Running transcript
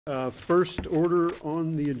First order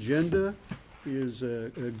on the agenda is a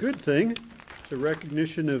good thing. It's a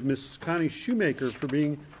recognition of Miss Connie Shoemaker for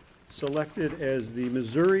being selected as the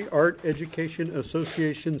Missouri Art Education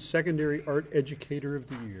Association Secondary Art Educator of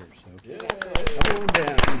the Year. So, yeah. Come on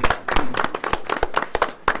down.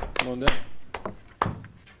 Come on down.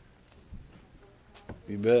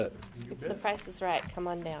 You bet. It's The Price is Right. Come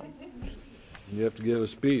on down. You have to give a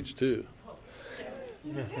speech, too.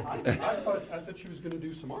 I thought she was going to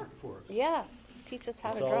do some art for us. Yeah. Teach us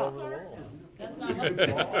how to draw. That's not what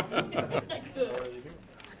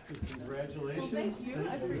Congratulations. Well, thank you.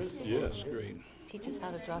 I appreciate it. Yes, great. Teach us how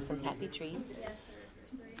to draw some happy trees.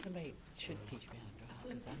 Somebody should teach me how to draw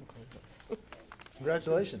because I'm clueless.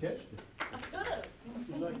 Congratulations. Would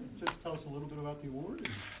you like to just tell us a little bit about the award?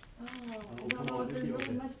 Oh, I don't know if there's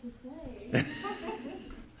really much to say.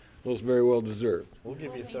 Well, it's very well deserved. We'll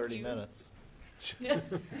give you 30 minutes.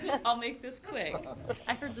 I'll make this quick.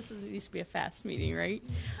 I heard this used to be a fast meeting, right?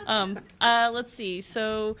 Let's see.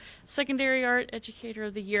 So, Secondary Art Educator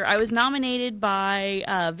of the Year. I was nominated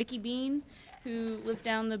by Vicki Bean, who lives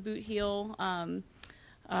down the Boot Heel.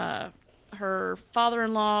 Her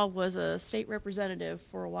father-in-law was a state representative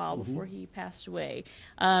for a while before he passed away.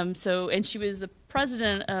 And she was the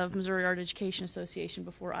president of Missouri Art Education Association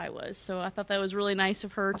before I was. So I thought that was really nice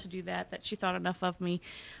of her to do that she thought enough of me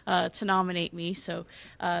to nominate me. So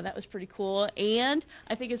that was pretty cool. And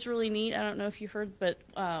I think it's really neat. I don't know if you heard, but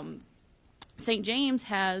St. James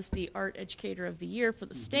has the Art Educator of the Year for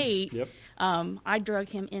the state. Yep. I drug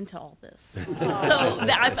him into all this.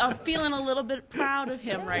 I'm feeling a little bit proud of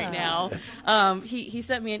him right now. He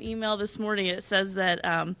sent me an email this morning. It says that,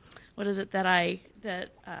 I'm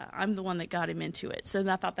the one that got him into it. So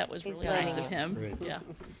I thought that was really nice of him. Right. Yeah.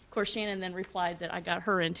 Of course, Shannon then replied that I got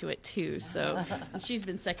her into it too. So and she's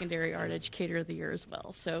been Secondary Art Educator of the Year as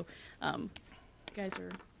well. So you guys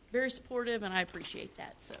are very supportive, and I appreciate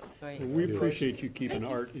that. So Great. Well, we appreciate you keeping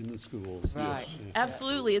art in the schools. Right. Yes.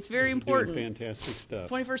 absolutely, it's very You're important. doing fantastic stuff.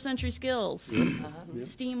 21st century skills,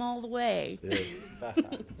 STEAM all the way.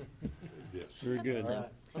 Very good.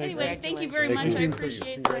 Anyway, thank you very Thank much. I you.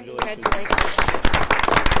 appreciate it. Congratulations.